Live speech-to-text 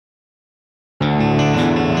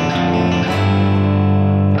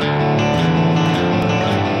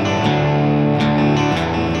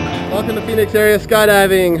Phoenix Area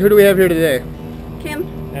Skydiving. Who do we have here today? Kim.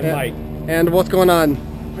 And Mike. And what's going on?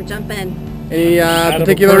 We're jumping. Any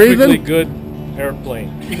particular Out of a perfectly reason? good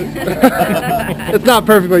airplane. It's not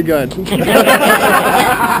perfectly good. Great. We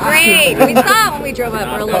saw it when we drove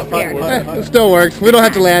up. We're a little scared. It still works. We don't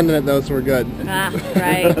have to land in it though, so we're good. Ah,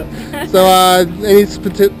 right. So, any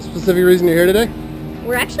specific reason you're here today?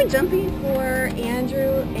 We're actually jumping for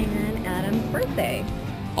Andrew and Adam's birthday.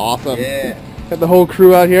 Awesome. Yeah. Got the whole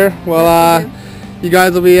crew out here. Well, you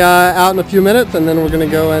guys will be out in a few minutes, and then we're gonna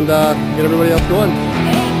go and get everybody else going.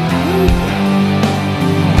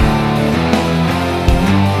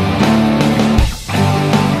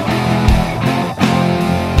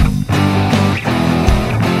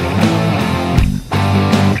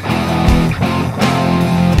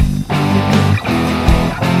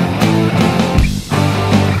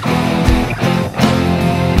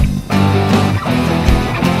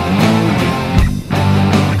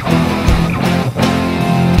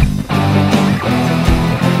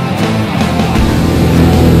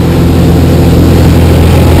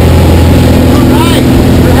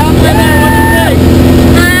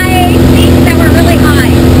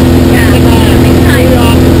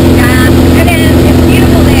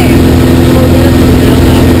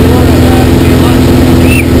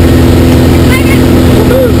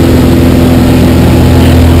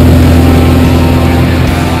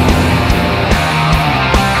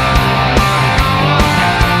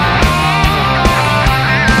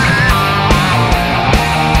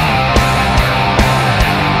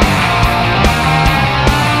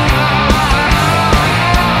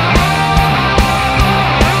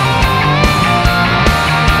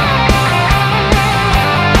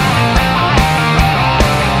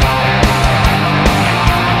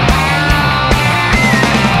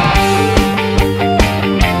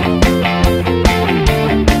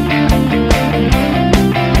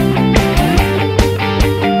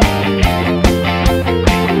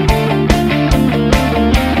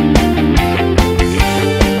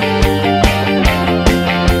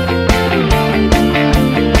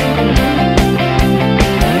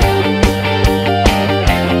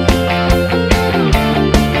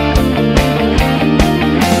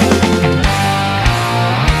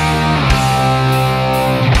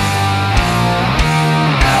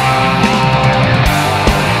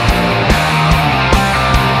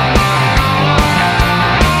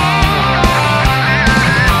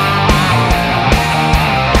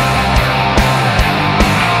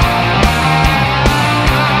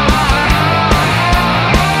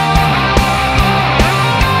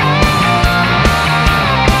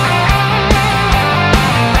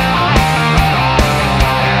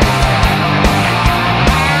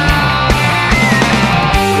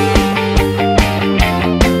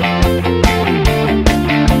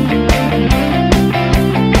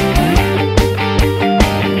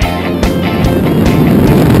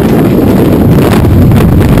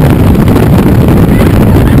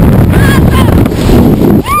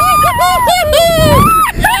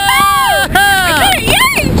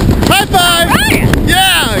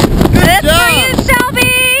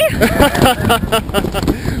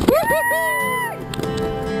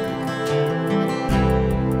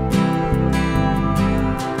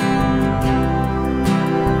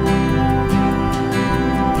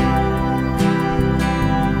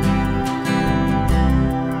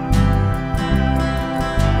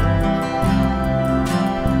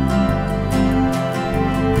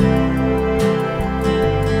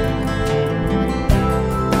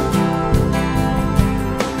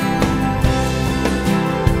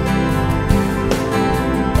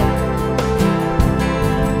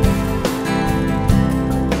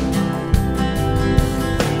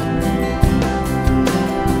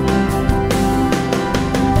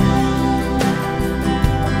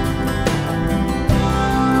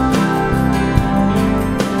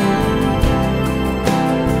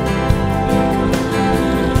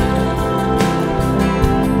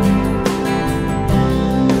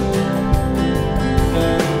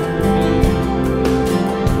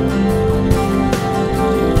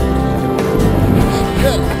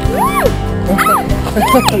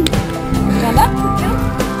 Stand up.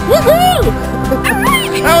 Woohoo!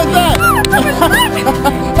 Alright! How was that?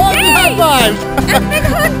 High fives! A big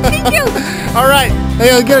hug, thank you! Alright, hey,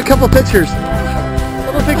 I'll get a couple pictures.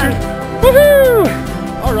 Woohoo!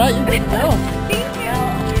 Alright, you're good to go.